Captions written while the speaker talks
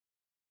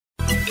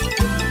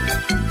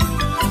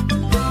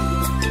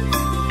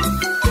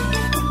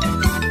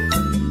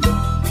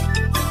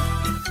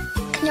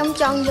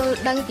ចង់យល់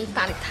ដឹងពីប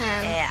រិស្ថាន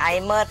ឯ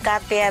មើលការ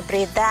ពារព្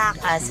រៃដាក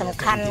សំ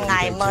ខាន់ថ្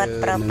ងៃមើល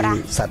ប្រើប្រាស់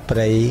សត្វព្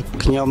រៃ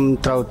ខ្ញុំ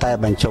ត្រូវតែ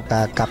បញ្ចុះ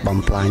ការកាប់បំ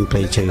ផ្លាញព្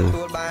រៃឈើទ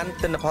ទួលបាន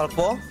ទិន្នផលខ្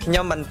ពស់ខ្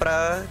ញុំមិនប្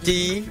រើជី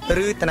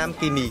ឬថ្នាំ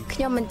គីមីខ្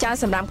ញុំមិនចោល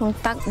សម្រាប់ក្នុង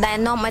ទឹកដែល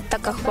នាំឲ្យទឹ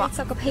កកខ្វក់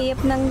សុខភាព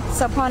និង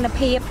សោភ័ណ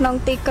ភាពក្នុង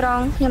ទីក្រុង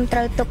ខ្ញុំត្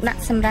រូវទុកដា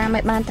ក់សម្រាម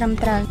ឲ្យបានត្រឹម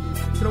ត្រូវ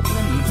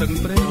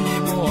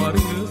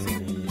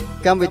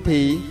កម្មវិ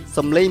ធី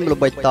សំឡេងមល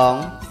បៃតង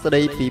ស្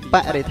ដីពីប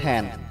រិស្ថា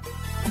ន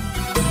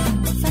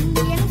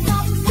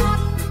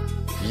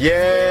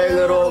យើង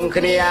រួម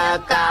គ្នា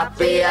ការ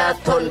ពារ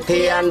ធន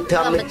ធានធ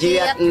ម្មជា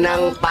តិនិ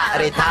ងប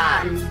រិស្ថា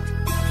ន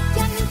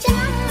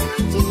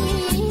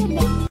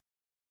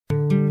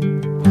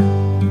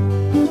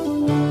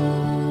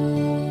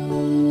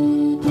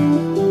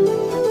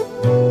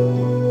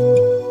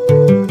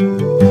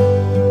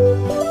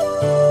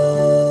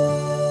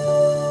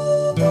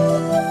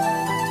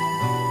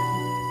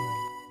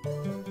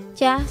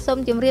ចាសសូម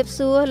ជម្រាប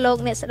សួរលោក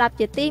អ្នកស្ដាប់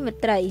ជាទីមេ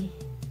ត្រី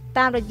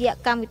តាមរយៈ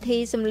កម្មវិធី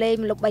សំឡេង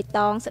មលុបបៃត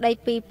ងស្ដី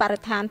ពីបរិ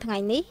ស្ថានថ្ងៃ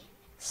នេះ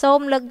សូម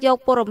លើកយក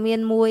ព័ត៌មា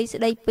នមួយ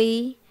ស្ដីពី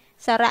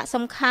សារៈ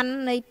សំខាន់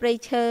នៃព្រៃ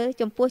ឈើ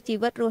ចំពោះជី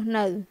វិតរស់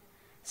នៅ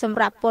សម្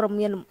រាប់ព័ត៌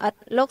មានលម្អិត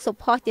លោកសុ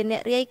ផុសជាអ្ន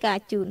ករាយការ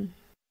ណ៍ជូន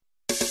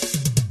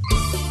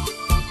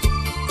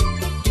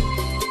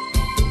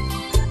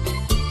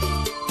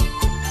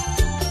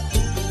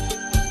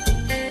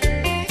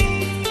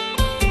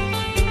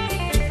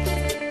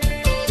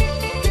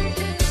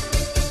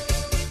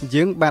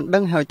យើងបាន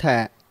ដឹងហើយថា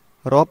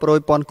រាប់រយ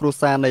ពាន់គ្រួ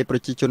សារនៃប្រ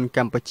ជាជនក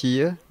ម្ពុជា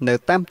នៅ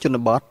តាមជន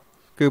បទ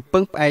គឺពឹ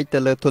ងផ្អែកទៅ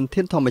លើធន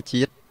ធានធម្ម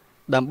ជាតិ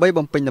ដើម្បី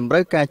បំពេញតម្រូ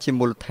វការជា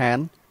មូលដ្ឋាន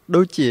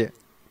ដូចជា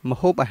ម្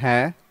ហូបអាហា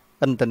រ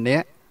ឥន្ធនៈ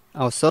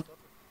ឱសថ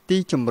ទី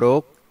ជម្រ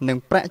កនិង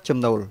ប្រាក់ចំ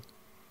ណូល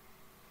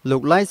លោ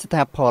កឡៃស្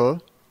ថាផល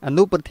អ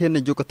នុប្រធាន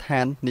នាយកដ្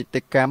ឋាននី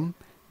តិកម្ម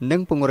និង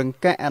ពង្រឹង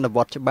ការអនុវ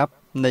ត្តច្បាប់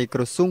នៃក្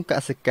រសួងក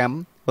សិកម្ម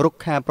រុក្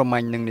ខាប្រមា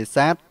ញ់និងនេ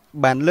សាទ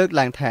បានលើក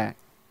ឡើងថា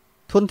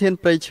ធនធាន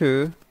ព្រៃឈើ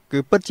គឺ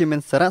ពិតជាមា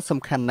នសារៈ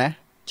សំខាន់ណា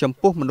ស់ចំ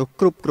ពោះមនុស្ស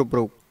គ្រប់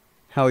រូប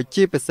ហើយ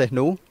ជាពិសេស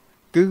នោះ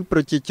គឺប្រ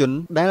ជាជន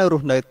ដែលរ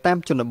ស់នៅតាម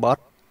ជនបទ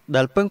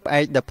ដែលពឹងផ្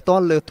អែកដល់ផ្ទា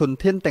ល់លើធន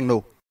ធានទាំង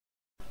នោះ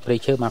ព្រៃ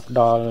ឈើបានផ្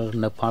ដល់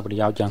នូវផលប្រ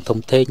យោជន៍យ៉ាងធំ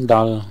ធេងដ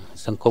ល់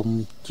សង្គម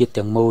ជាតិ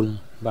ទាំងមូល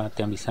បាទ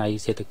ទាំងវិស័យ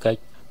សេដ្ឋកិច្ច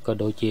ក៏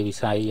ដូចជាវិ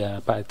ស័យ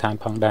បរិស្ថាន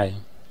ផងដែរ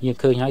យើង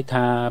ឃើញហើយ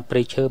ថាព្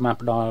រៃឈើបាន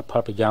ផ្ដល់ផ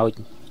លប្រយោជន៍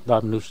ដ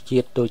ល់មនុស្សជា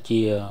តិដូច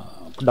ជា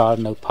ផ្ដល់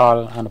នូវផល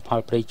អនុផល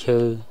ព្រៃឈើ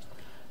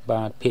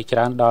បាទភាគច្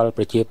រើនដល់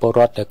ប្រជាពលរ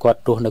ដ្ឋដែលគាត់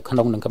រស់នៅក្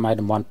នុងនិងក្បែរ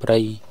តំបន់ព្រៃ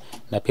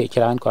ដែលភាគ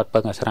ច្រើនគាត់ពឹ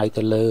ងអាស្រ័យ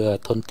ទៅលើ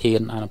ធនធា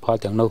នអនុផល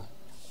ទាំងនោះ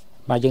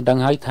បាទយើងដឹង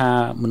ហើយថា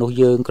មនុស្ស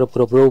យើងគ្រប់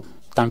រូប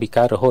តាំងពី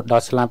កើតរហូតដ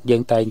ល់ស្លាប់យើ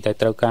ងតែងតែ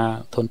ត្រូវការ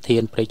ធនធា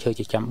នព្រៃឈើ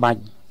ជាចាំបាច់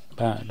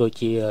បាទដូច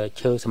ជា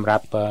ឈើសម្រា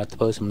ប់ធ្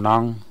វើសំណ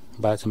ង់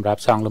បាទសម្រាប់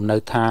សង់លំនៅ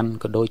ឋាន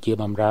ក៏ដូចជា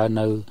បម្រើ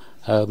នៅ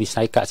វិ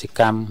ស័យកសិ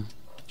កម្ម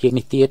ជាង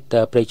នេះទៀត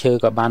ព្រៃឈើ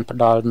ក៏បានផ្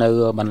ដល់នៅ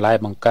បន្លែ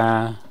បង្ការ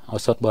ឱ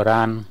សថបុ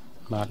រាណ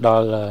បាទដ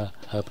ល់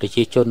ប្រ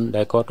ជាជន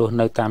ដែលគាត់រស់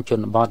នៅតាមជ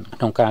នបទ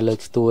ក្នុងការលើក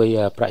ស្ទួយ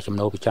ប្រាក់ចំ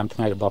ណូលប្រចាំថ្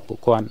ងៃរបស់ពួក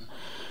គាត់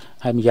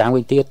ហើយម្យ៉ាង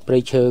វិញទៀតព្រៃ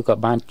ឈើក៏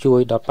បានជួយ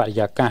ដល់បរិ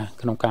យាកាស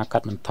ក្នុងការកា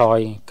ត់បន្ថយ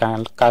ការ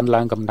កើន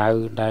ឡើងកម្ដៅ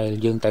ដែល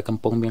យើងតែកំ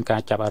ពុងមានកា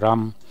រចាប់អារ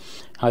ម្មណ៍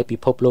ហើយពិ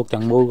ភពលោក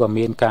ទាំងមូលក៏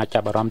មានការចា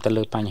ប់អារម្មណ៍ទៅ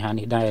លើបញ្ហា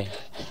នេះដែរ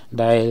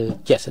ដែល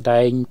ជាក់ស្ដែ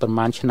ងប្រ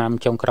ហែលឆ្នាំ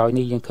ចុងក្រោយ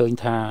នេះយើងឃើញ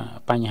ថា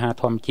បញ្ហា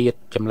ធម្មជាតិ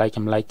ចម្លែក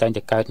តែង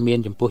តែកើតមាន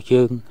ចំពោះ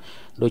យើង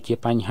ដូចជា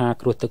បញ្ហា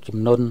គ្រោះទឹកជំ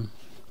នន់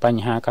ប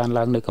ញ្ហាកើន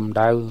ឡើងនៅកម្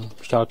ដៅ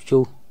ខ្យល់ព្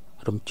យុះ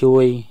រំជួ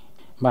យ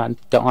បាទ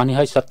ទាំងអស់នេះ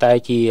ហើយសុទ្ធតែ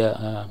ជា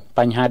ប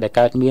ញ្ហាដែល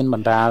កើតមានប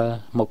ណ្ដាល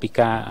មកពី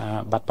ការ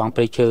បាត់បង់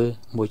ព្រៃឈើ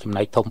មួយចំ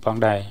ណែកធំផង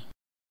ដែរ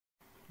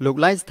លោក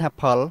ឡៃស្ថា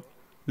ផល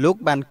លោក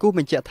បានគូសប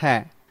ញ្ជាក់ថា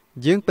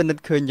យើងពិនិត្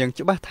យឃើញយ៉ាង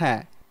ច្បាស់ថា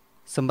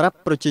សម្រាប់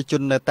ប្រជាជ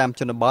ននៅតាម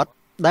ជនបទ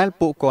ដែល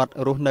ពួកគាត់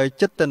រស់នៅ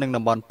ជិតទៅនឹង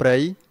តំបន់ព្រៃ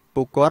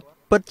ពួកគាត់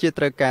ពិតជា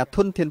ត្រូវការធ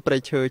នធានព្រៃ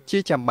ឈើជា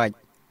ចាំបាច់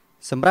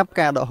សម្រាប់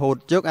ការដកហូត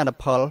យកអនុ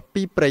ផល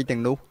ពីព្រៃទាំ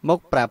ងនោះមក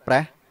ប្រើប្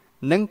រាស់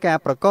និងការ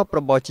ប្រកបរ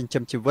បរចិញ្ចឹ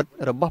មជីវិត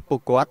របស់ពួ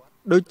កគាត់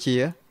ដូចជា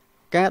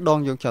ការដង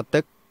យកចោល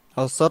ទឹក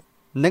ឱសថ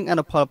និងអ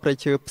នុផលព្រៃ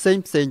ឈើផ្សេង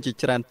ជា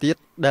ច្រើនទៀត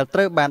ដែលត្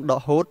រូវបានដក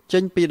ហូតចេ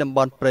ញពីតំប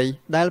ន់ព្រៃ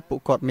ដែលពួក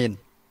គាត់មាន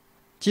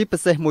ជាពិ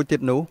សេសមួយទៀ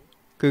តនោះ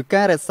គឺ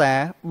ការរក្សា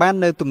បាន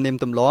នៅទំនៀម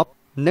ទម្លាប់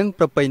និង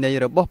ប្រពៃណី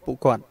របស់ពួក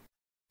គាត់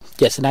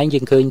ជាក់ស្ដែងយើ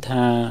ងឃើញ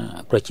ថា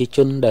ប្រជាជ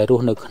នដែលរ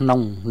ស់នៅក្នុង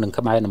និង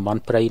ក្បែរតំប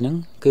ន់ព្រៃហ្នឹង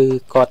គឺ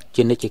គាត់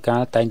ជានិច្ចកា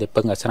លតែងតែ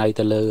ពឹងអាស្រ័យ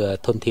ទៅលើ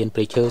ធនធានព្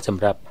រៃឈើស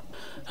ម្រាប់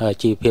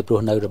ជីវភាពរ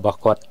ស់នៅរបស់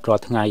គាត់រា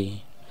ល់ថ្ងៃ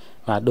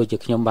បាទដូចជា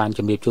ខ្ញុំបានជ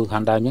ម្រាបជូនខា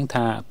ងដើមអញ្ចឹង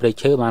ថាព្រៃ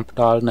ឈើបានផ្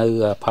ដល់នៅ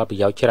ផលប្រ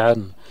យោជន៍ច្រើន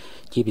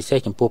ជាពិសេស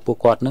ចំពោះពួក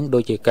គាត់នឹងដូ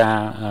ចជាការ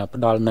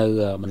ផ្ដល់នៅ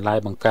បន្លែ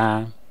បង្ការ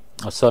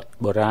ឱសថ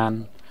បុរាណ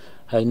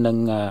ហើយនឹង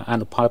អ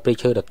នុផលព្រៃ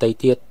ឈើដទៃ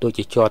ទៀតដូច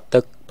ជាជាប់ទឹ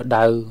កផ្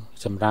ដៅ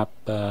សម្រាប់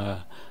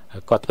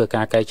គាត់ធ្វើ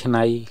ការកែច្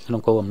នៃក្នុ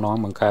ងគោលបំណង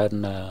បង្កើន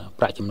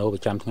ប្រាក់ចំណូលប្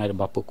រចាំថ្ងៃរ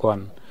បស់ពួកគា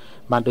ត់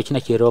បានដូច្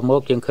នេះជារួមម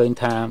កយើងឃើញ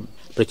ថា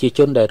ប្រជាជ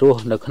នដែលរ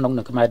ស់នៅក្នុង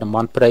និងក្បែរតំប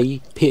ន់ព្រៃ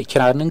ភាគច្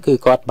រើនហ្នឹងគឺ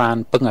គាត់បាន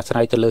ពឹងអាស្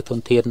រ័យទៅលើធន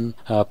ធាន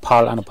ផ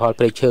លអនុផល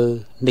ព្រៃឈើ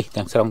នេះ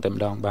ទាំងស្រុងតែ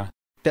ម្ដងបាទ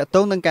តកត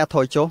ងនឹងការថ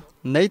យចុះ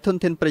នៃធន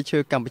ធានព្រៃឈើ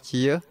កម្ពុ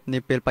ជានា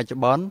ពេលបច្ចុ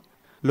ប្បន្ន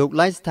លោក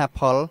ឡៃស្ថាផ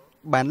ល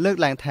បានលើក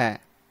ឡើងថា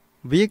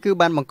វាគឺ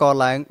បានបង្ក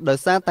ឡើងដោយ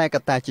សារតែក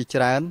ត្តាជា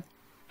ច្រើន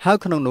ហើយ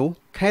ក្នុងនោះ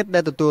ខេត្តដែ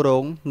លទទួលរ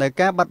ងនៅ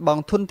ការបាត់ប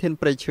ង់ធនធាន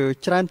ព្រៃឈើ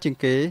ច្រើនជាង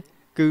គេ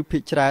គឺភា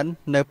គច្រើន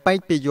នៅប៉ែក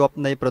ពីយប់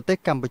នៃប្រទេស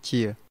កម្ពុ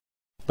ជា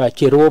បាទ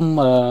ជារួម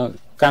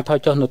ការថយ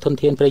ចុះនៅធន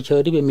ធានព្រៃឈើ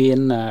នេះវាមាន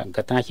ក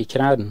ត្តាជាច្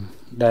រើន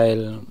ដែល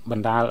ប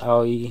ណ្ដាល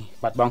ឲ្យ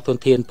បាត់បង់ធន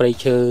ធានព្រៃ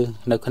ឈើ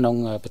នៅក្នុង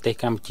ប្រទេស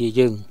កម្ពុជា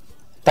យើង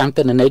តាម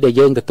ទិន្នន័យដែល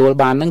យើងទទួល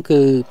បានហ្នឹងគឺ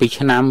ពី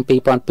ឆ្នាំ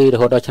2002រ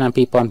ហូតដល់ឆ្នាំ2006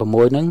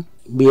ហ្នឹង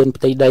មាន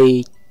ផ្ទៃដី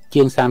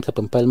ជាង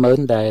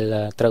37,000ដែល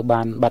ត្រូវ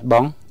បានបាត់ប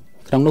ង់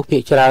ក្នុងនោះភា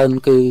គច្រើន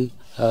គឺ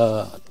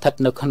ស្ថិត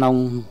នៅក្នុង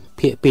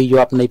ភាគពីយ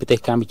ប់នៃប្រទេស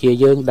កម្ពុជា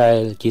យើងដែល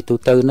ជាទូ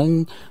ទៅហ្នឹង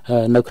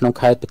នៅក្នុង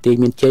ខេត្តបន្ទាយ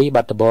មានជ័យ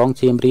បាត់ដំបង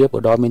សៀមរាបឧ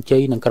ត្តរមានជ័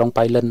យនិងក្រុង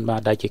ប៉ៃលិនបា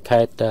ទដែលជាខេ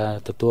ត្ត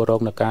ទទួលរ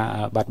ងនឹងការ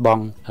បាត់ប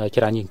ង់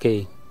ច្រើនជាងគេ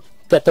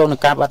តើតើនឹង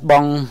ការបាត់ប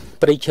ង់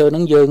ព្រៃឈើហ្នឹ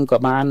ងយើងក៏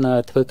បាន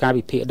ធ្វើការ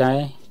វិភាគដែរ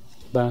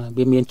បាទ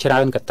វាមានច្រើ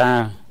នកត្តា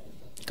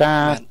កា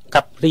រ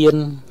កាប់រៀន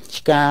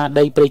ឆ្ការ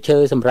ដីព្រៃឈើ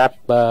សម្រាប់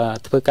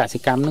ធ្វើកសិ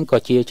កម្មហ្នឹងក៏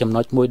ជាចំ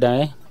ណុចមួយដែ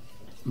រ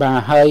បាទ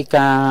ហើយ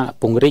ការ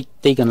ពង្រីក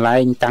ទីកន្លែ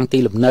ងតាំងទី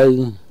លំនៅ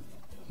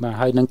បាទ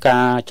ហើយនឹងកា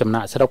រចំ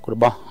ណាក់ស្រុករ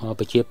បស់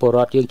ប្រជាពលរ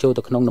ដ្ឋយើងចូល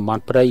ទៅក្នុងតំប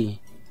ន់ព្រៃ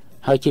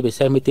ហើយជាពិ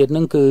សេសមួយទៀតហ្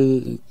នឹងគឺ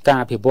ការ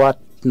អភិវឌ្ឍ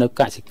នៅ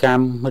កសិក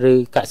ម្មឬ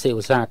កសិឧ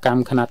ស្សាហកម្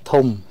មខ្នាត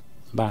ធំ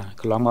បាទ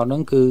កន្លងមកហ្នឹ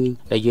ងគឺ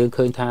តែយើង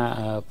ឃើញថា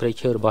ព្រៃ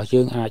ឈើរបស់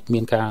យើងអាចមា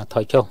នការថ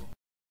យចុះ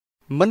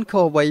មិន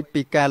ខុសអ្វី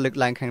ពីការលើក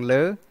ឡើងខាង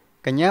លើ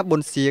កញ្ញាប៊ុ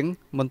នសៀង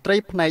មន្ត្រី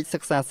ផ្នែកសិ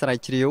ក្សាស្រាវ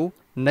ជ្រាវ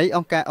នៃអ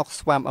ង្គការអុក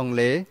ស្វាមអង់គ្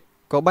លេស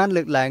ក៏បាន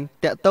លើកឡើង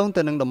តាក់ទង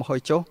ទៅនឹងលំហូរ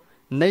ចុះ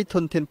នៃធ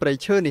នធានព្រៃ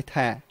ឈើនេះ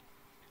ថា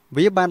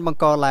វាបានបង្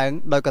កឡើង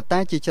ដោយកត្តា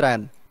ជាច្រើន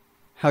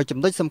ហើយចំ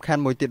ណុចសំខា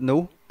ន់មួយទៀត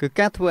នោះគឺ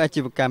ការធ្វើអាជី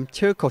វកម្ម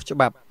ឈើខុសច្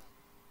បាប់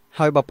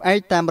ហើយបើផ្អែក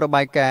តាមរ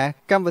បាយការណ៍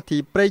កម្មវិធី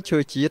ព្រៃឈើ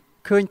ជាតិ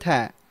ឃើញថា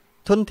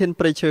ធនធាន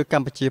ព្រៃឈើក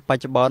ម្ពុជាប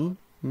ច្ចុប្បន្ន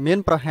មាន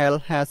ប្រហែល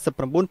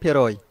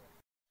 59%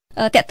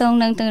តកតង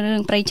នឹងទៅរឿ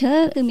ងព្រៃឈើ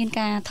គឺមាន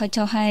ការថយ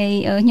ចុះហើយ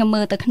ខ្ញុំ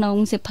មើលទៅក្នុង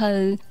សៀវភៅ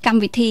កម្ម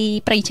វិធី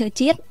ព្រៃឈើ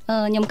ជាតិ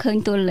ខ្ញុំឃើញ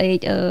តួលេខ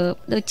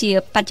ដូចជា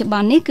បច្ចុប្ប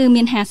ន្ននេះគឺ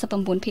មាន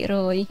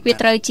 59% វា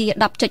ត្រូវជា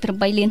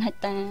 10.8 លានហិក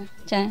តា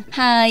ចា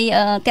ហើយ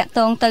តកត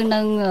ងទៅនឹ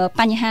ង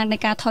បញ្ហានៃ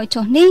ការថយ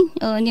ចុះនេះ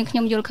នាងខ្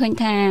ញុំយល់ឃើញ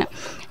ថា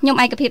ខ្ញុំ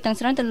ឯកភាពទាំង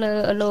ស្រុងទៅលើ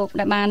លោក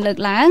ដែលបានលើក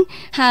ឡើង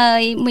ហើ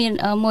យមាន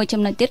មួយ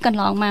ចំណុចទៀតកន្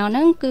លងមកហ្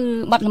នឹងគឺ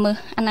បាត់ល្មើស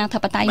អាណាធិ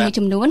បតេយ្យមួយ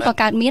ចំនួនក៏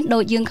កើតមានដូ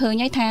ចយើងឃើញ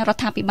ហើយថារ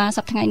ដ្ឋាភិបាលស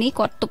ប្តាហ៍ថ្ងៃនេះ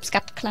គាត់ទប់ស្កា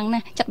ត់ខ្លាំងណា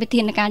ស់ចាត់វិ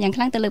ធានការយ៉ាងខ្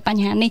លាំងទៅលើប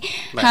ញ្ហានេះ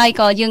ហើយ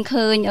ក៏យើង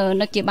ឃើញ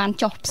នៅជាបាន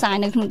ចុះផ្សាយ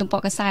នៅក្នុងទំព័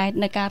រកាសែត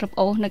នៅការរឹប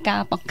អូសនៅការ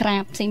បង្ក្រា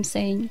បផ្សេ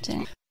ងចា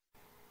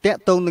តាក់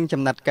ទងនឹង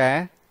ចំណាត់ការ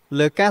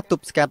លើការទ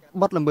ប់ស្កាត់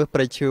បទល្មើសព្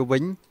រៃឈើវិ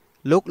ញ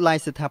លោកឡាយ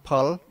សិដ្ឋាផ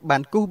លបា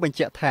នគូសបញ្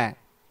ជាក់ថា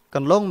ក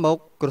ន្លងមក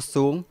ក្រ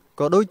សួង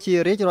ក៏ដូចជា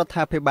រាជរដ្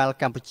ឋាភិបាល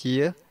កម្ពុជា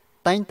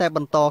តែងតែប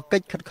ន្តកិ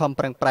ច្ចខិតខំ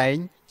ប្រឹងប្រែង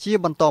ជា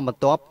បន្តបន្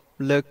ទាប់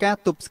លើការ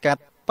ទប់ស្កា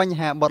ត់បញ្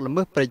ហាបទល្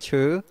មើសព្រៃ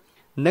ឈើ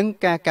និង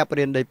ការកាប់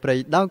រានដីព្រៃ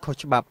ដោយខុស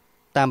ច្បាប់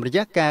តាមរ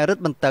យៈការរឹត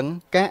បន្តឹង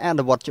ការអ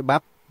នុវត្តច្បា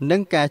ប់និ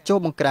ងការចូល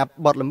បង្ក្រាប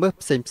បទល្មើស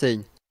ផ្សេង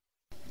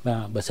បា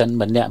ទបើសិន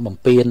ម្នាក់បំ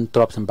ពេញទ្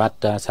រព្យសម្បត្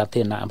តិសា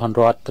ធារណៈផង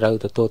រដ្ឋត្រូវ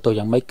ទទួលទោស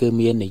យ៉ាងម៉េចគឺ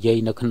មាននិយាយ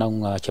នៅក្នុង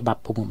ច្បាប់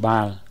ភូមិ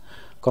បាល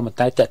ក៏ប៉ុន្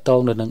តែតកតង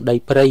នៅនឹងដី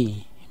ព្រៃ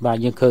បាទ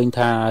យើងឃើញ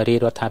ថារាជ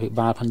រដ្ឋាភិ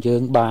បាលផងយើ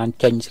ងបាន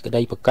ចេញសេចក្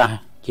តីប្រកាស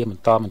ជាប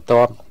ន្តបន្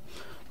ទាប់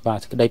បាទ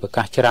សេចក្តីប្រ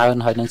កាសច្រើន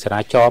ហើយនឹងសារា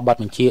ចរប័ណ្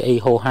ណបញ្ជាអី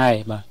ហូហែ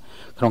បាទ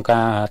ក្នុង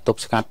ការទប់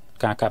ស្កាត់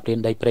ការកាប់រាន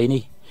ដីព្រៃ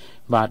នេះ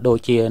បាទដូច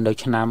ជានៅ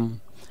ឆ្នាំ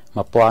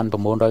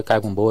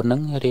1999ហ្នឹ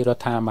ងរាជរ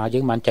ដ្ឋាភិបាលយើ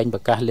ងបានចេញប្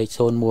រកាសលេខ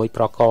01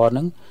ប្រកហ្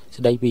នឹង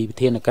ស្តីពីវិ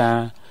ធានការ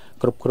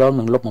គ្រប់គ្រង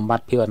និងលុបបំបា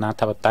ត់ភាពអនា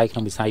ធិបតេយ្យក្នុ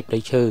ងវិស័យព្រៃ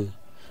ឈើ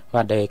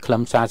បាទដែលខ្លឹ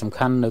មសារសំ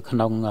ខាន់នៅក្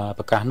នុង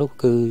ប្រកាសនោះ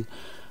គឺ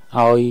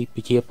ឲ្យប្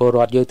រជាពលរ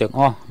ដ្ឋយើងទាំង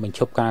អស់បញ្ឈ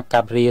ប់ការ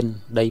កាប់រាន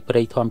ដីព្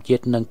រៃធម្មជា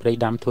តិនិងព្រៃ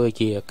ដាំធ្វើ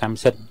ជាកម្ម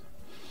សិទ្ធិ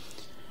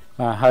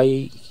បាទហើយ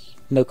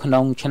នៅក្នុ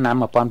ងឆ្នាំ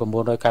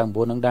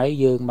1999នឹងដែរ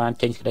យើងបាន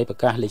ចេញសេចក្តីប្រ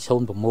កាសលេខ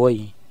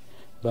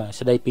06បាទ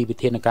ស្តីពីវិ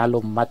ធានការលុ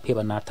បបំបាត់ភាព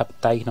អនាធិប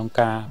តេយ្យក្នុង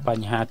ការប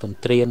ញ្ហាទន្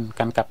ទ្រាន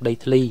កាន់កាប់ដី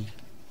ធ្លី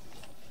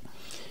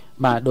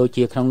បាទដូច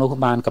ជាក្នុងនោះ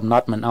បានកំណ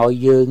ត់មិនឲ្យ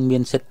យើងមា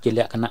នសិទ្ធិជាល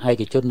ក្ខណៈឯ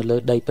កជននៅលើ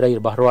ដីព្រៃ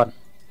របស់រដ្ឋ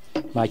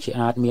បាទជា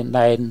អាចមាន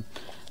ដែន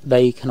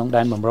ដីក្នុង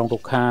ដែនបំរុងរុ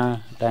ក្ខា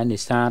ដែននេ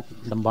សាទ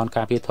តំបន់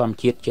ការពារធម្ម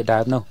ជាតិជាដើ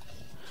មនោះ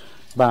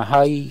បាទ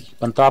ហើយ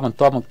បន្ត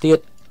មកទៀត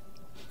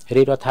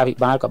រាជរដ្ឋាភិ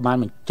បាលក៏បាន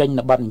បញ្ចេញ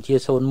នៅប័ណ្ណបញ្ជា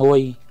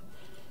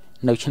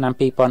01នៅឆ្នាំ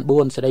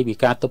2004ស្តីពី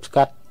ការទប់ស្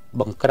កាត់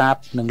បង្ក្រាប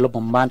និងលុប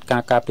បំបាត់កា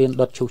រកាប់រាន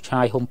ដុតឈូស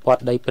ឆាយហុំព័ទ្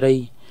ធដីព្រៃ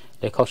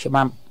ដែលខុសច្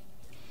បាប់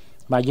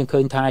បាទយើងឃើ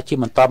ញថាជា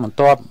បន្ត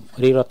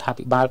រាជរដ្ឋា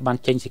ភិបាលបាន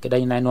ចេញសេចក្តី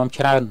ណែនាំ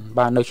ច្រើន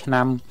បាទនៅឆ្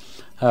នាំ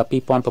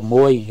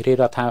2006រាជ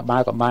រដ្ឋាភិបា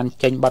លក៏បាន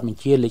ចេញប័ណ្ណប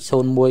ញ្ជាលេខ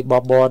01ប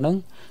បហ្នឹង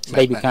ស្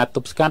តីពីការទ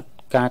ប់ស្កាត់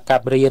ការកា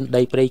ប់រាន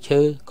ដីព្រៃឈើ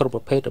គ្រប់ប្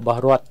រភេទរបស់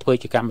រដ្ឋធ្វើ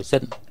ជាកម្មសិ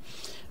ទ្ធិ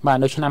បាទ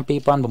នៅឆ្នាំ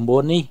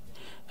2009នេះ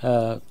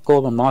គោល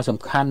បំណងសំ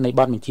ខាន់នៃ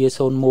ប័ណ្ណបញ្ជា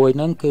01ហ្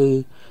នឹងគឺ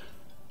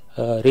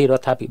រាជរ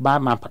ដ្ឋាភិបាល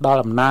បានផ្ដល់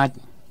អំណាច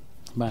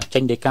បាទចេ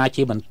ញដីកា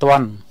ជាបន្ទា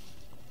ន់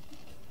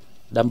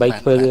ដើម្បី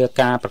ធ្វើ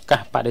ការប្រកាស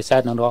បដិសេ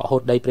ធនឹងរកហូ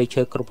តដីព្រៃ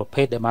ឈើគ្រប់ប្រ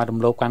ភេទដែលបានរំ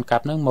លោភកាន់កា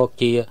ប់នឹងមក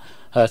ជា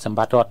សម្ប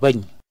ត្តិរដ្ឋវិញ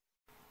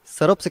ស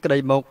រុបសេចក្តី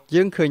មក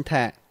យើងឃើញ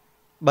ថា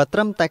បើត្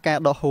រឹមតែការ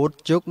ដកហូត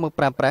យកមក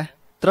ប្រើប្រាស់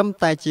ត្រឹម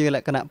តែជាល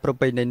ក្ខណៈប្រ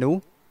ពៃណីនោះ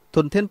ធ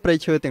នធានព្រៃ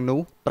ឈើទាំងនោះ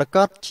ប្រ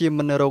កាសជា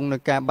មិនរងនឹ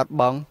ងការបាត់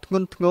បង់ធ្ង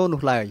ន់ធ្ងរ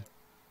នោះឡើយ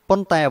ប៉ុ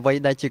ន្តែអ្វី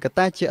ដែលជាកត្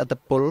តាជាឥទ្ធិ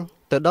ពល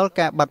ទៅដល់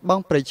ការបាត់ប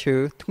ង់ព្រៃឈើ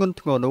ធ្ងន់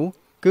ធ្ងរនោះ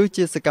គឺ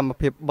ជាសកម្ម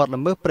ភាពបទ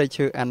ល្មើសព្រៃ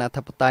ឈើអនា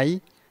ធិបតេយ្យ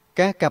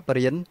ការកាប់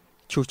រៀន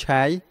ឈូស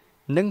ឆាយ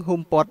និងហុំ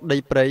ព័ទ្ធដី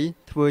ព្រៃ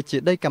ធ្វើជា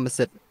ដីកម្ម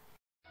សិទ្ធិ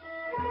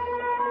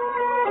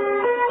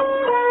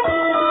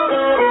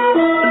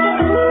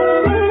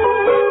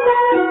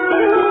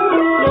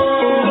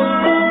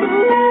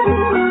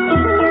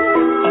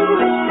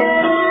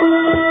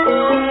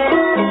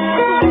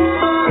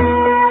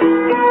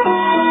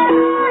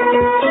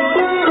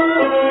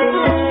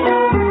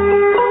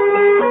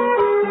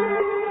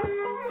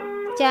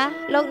ចាស់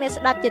លោកអ្នក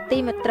ស្ដាប់ជាទី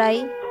មេត្រី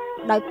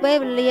ដោយពេល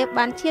វេលា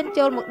បានឈាន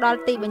ចូលមកដល់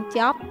ទីបញ្ច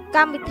ប់ក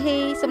ម្មវិធី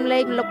សំឡេ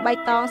ងម្លប់បៃ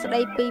តងស្ដី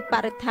ពីប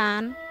រិស្ថា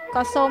ន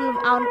ក៏សូមលំ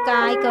អោន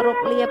កាយគោរព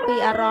លាពី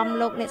អារម្មណ៍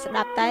លោកអ្នកស្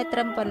ដាប់តែត្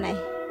រឹមប៉ុណ្ណេះ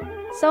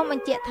សូមប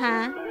ញ្ជាក់ថា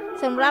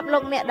សម្រាប់លោ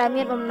កអ្នកដែល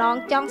មានបំណង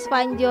ចង់ស្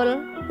វែងយល់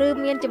ឬ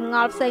មានចម្ង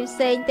ល់ផ្សេង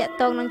ៗទាក់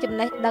ទងនឹងចំ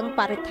ណេះដឹងប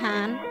រិស្ថា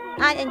ន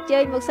អាចអញ្ជើ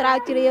ញមកស្រាវ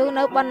ជ្រាវ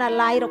នៅបណ្ណា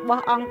ល័យរប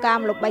ស់អង្គការ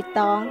ម្លប់បៃ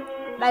តង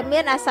ដែលមា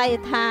នអាស័យ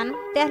ដ្ឋាន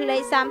ផ្ទះលេ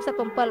ខ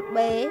 37B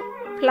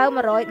ផ្លូវ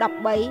 113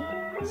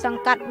 ស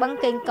ង្កាត់បឹង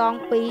កេងកង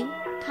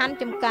 2 ខណ្ឌ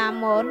ចំការ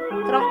មន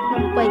ក្រុងភ្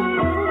នំពេញ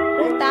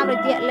ឬតាមរ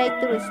យៈលេខ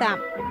ទូរស័ព្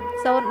ទ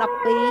 012 413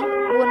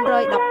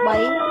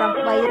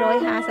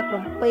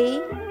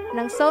 857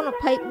 និង 023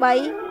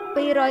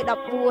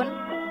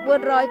 214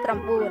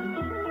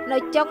 409 នៅ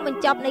ចុងប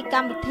ញ្ចប់នៃក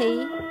ម្មវិធី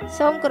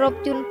សូមគោរព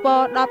ជូនពរ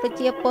ដល់ប្រ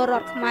ជាពលរ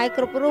ដ្ឋខ្មែរ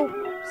គ្រប់រូប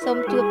សូម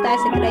ជួបតែ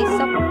សេចក្តី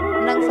សុខ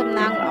និងសំ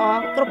ណាងល្អ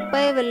គ្រប់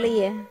ពេលវេលា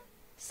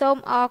សូម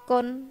អរគុ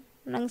ណ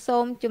និងសូ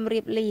មជម្រា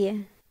បលា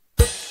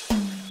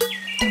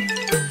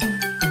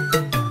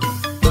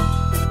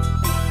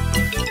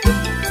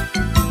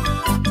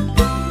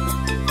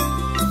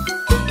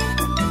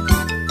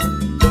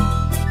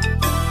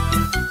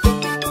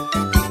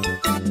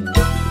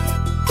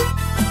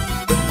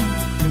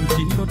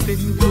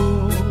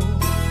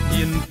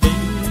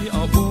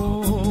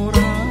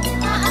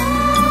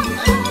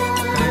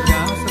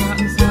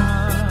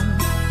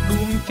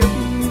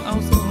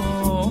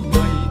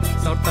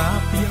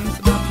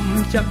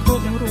ចាក់ខោ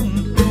យ៉ាងរុំ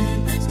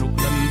ស្រុក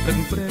លិនព្រឹង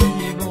ព្រៃ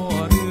វ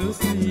រឺ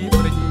ស្រី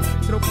ព្រិច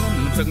ស្រុកលិន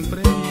ព្រឹងព្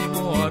រៃវ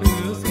រឺ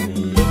ស្រី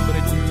ព្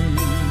រិច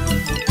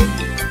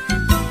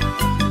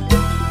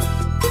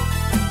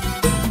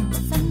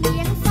សំ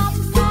នៀងសំ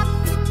សត់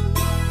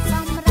ស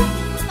ម្រាប់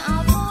អ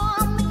វ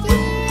មជា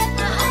តិ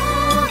អរ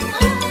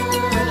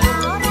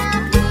រា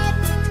ទៀត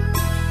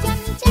ចិន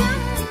ចាំ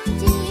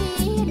ជី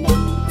លេ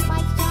ងបា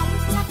យចំ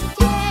ស្លាក់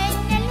ជែង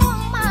នៅលង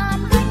បាន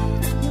វិញ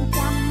ខ្ញុំ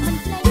ចាំមិន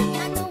ភ្លេច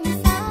អនុ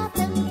សា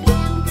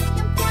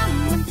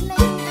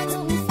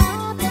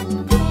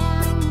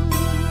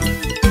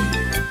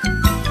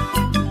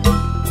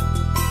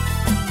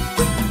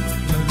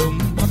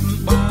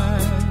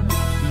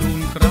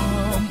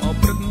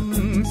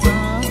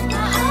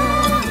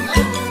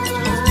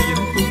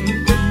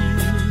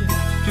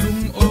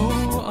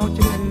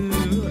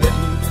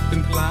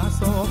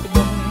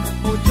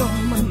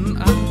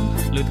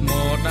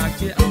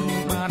ជាអង្គ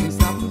បាន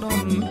សាប់ដុ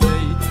នត្រី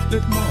លើ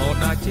ថ្ម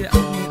ដាជាអ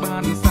ង្គបា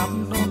នសាប់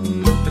ដុន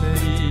ត្រី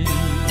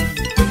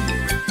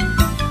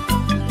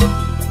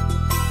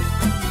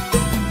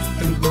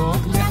ទាំងកោ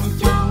ធ្លាក់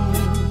ចុង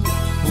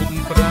ភូមិ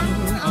ប្រាំង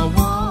អវ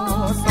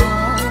សា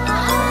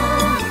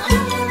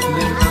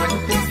មានអាច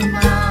ទេស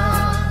នា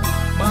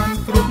បាន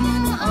គ្រប់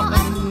អ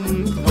អិន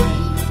ថ្មី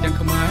ទាំង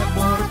ខ្មែរប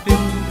រទេ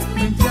ស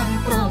មានចាំ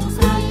ប្រង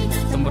ស្រី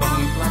សម្រង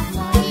ផ្លាស់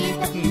ឡៃ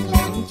ទឹកធ្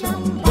លាក់ចុង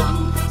បង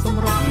ស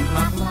ម្រងផ្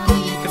លាស់ឡៃ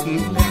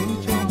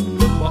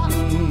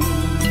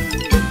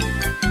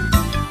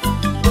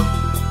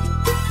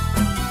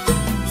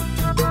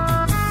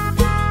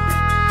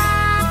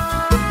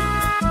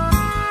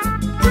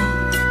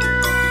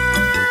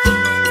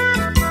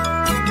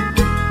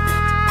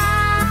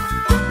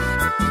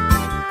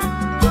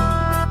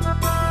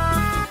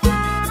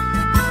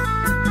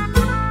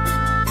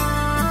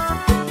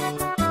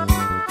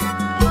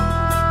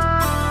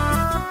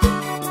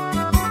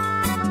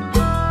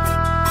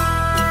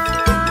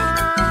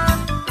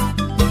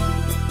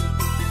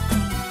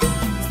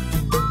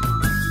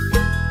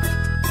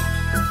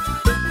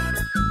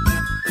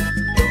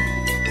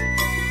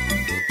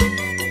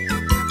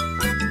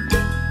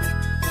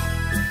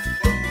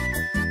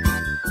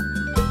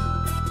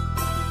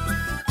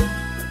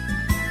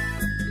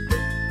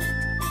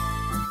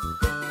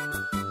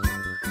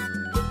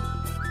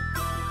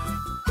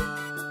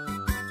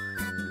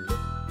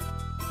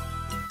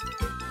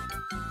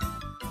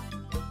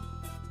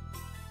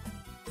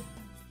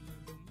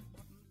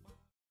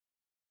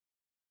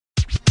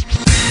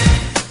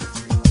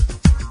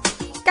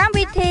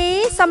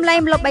សំឡេង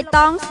ម្លប់បៃត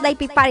ងស្ដី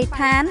ពីបរិស្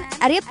ថាន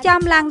រៀបចំ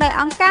ឡើងដោយ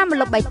អង្គការម្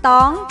លប់បៃត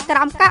ងក្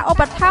រោមការឧ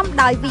បត្ថម្ភ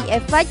ដោយ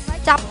VFX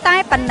ចាប់តែ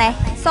ប៉ុណ្ណេះ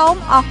សូម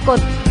អរគុ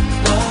ណ